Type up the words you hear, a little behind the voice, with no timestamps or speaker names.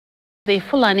the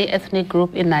Fulani ethnic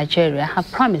group in Nigeria have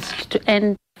promised to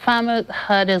end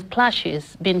farmer-herders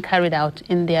clashes being carried out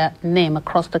in their name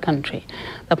across the country.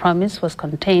 The promise was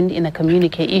contained in a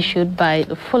communique issued by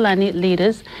Fulani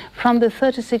leaders from the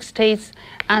 36 states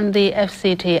and the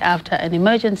FCT after an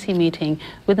emergency meeting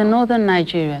with the northern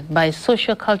Nigeria by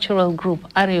socio-cultural group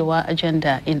Arewa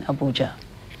Agenda in Abuja.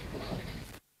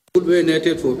 Fulbe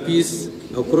United for Peace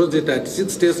across the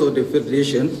 36 states of the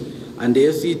Federation and the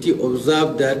FCT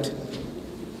observed that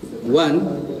 1.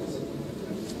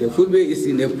 The Fulbe is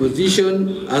in a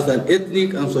position as an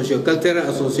ethnic and socio-cultural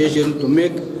association to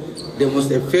make the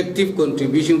most effective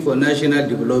contribution for national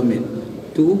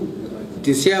development. 2. It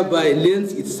is hereby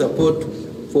lends its support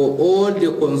for all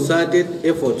the concerted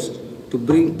efforts to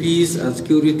bring peace and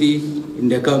security in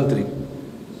the country.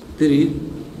 3.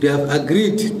 They have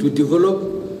agreed to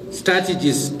develop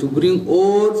strategies to bring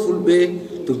all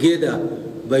Fulbe together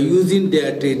by using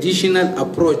their traditional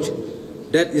approach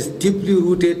that is deeply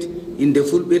rooted in the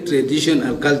Fulbe tradition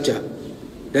and culture,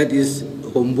 that is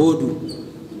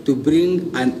Hombodu, to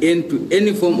bring an end to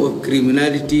any form of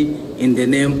criminality in the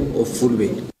name of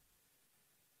Fulbe.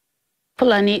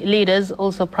 Fulani leaders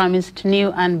also promised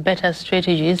new and better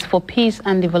strategies for peace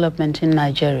and development in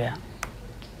Nigeria.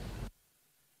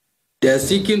 They are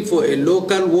seeking for a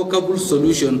local workable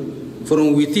solution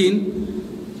from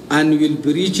within and will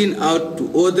be reaching out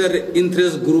to other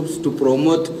interest groups to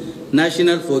promote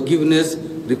national forgiveness,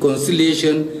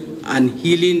 reconciliation, and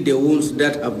healing the wounds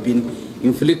that have been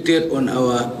inflicted on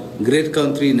our great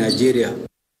country, Nigeria.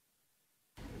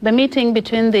 The meeting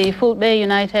between the Fulbe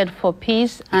United for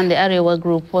Peace and the Arewa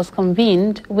Group was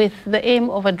convened with the aim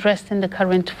of addressing the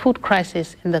current food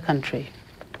crisis in the country.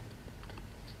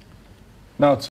 Now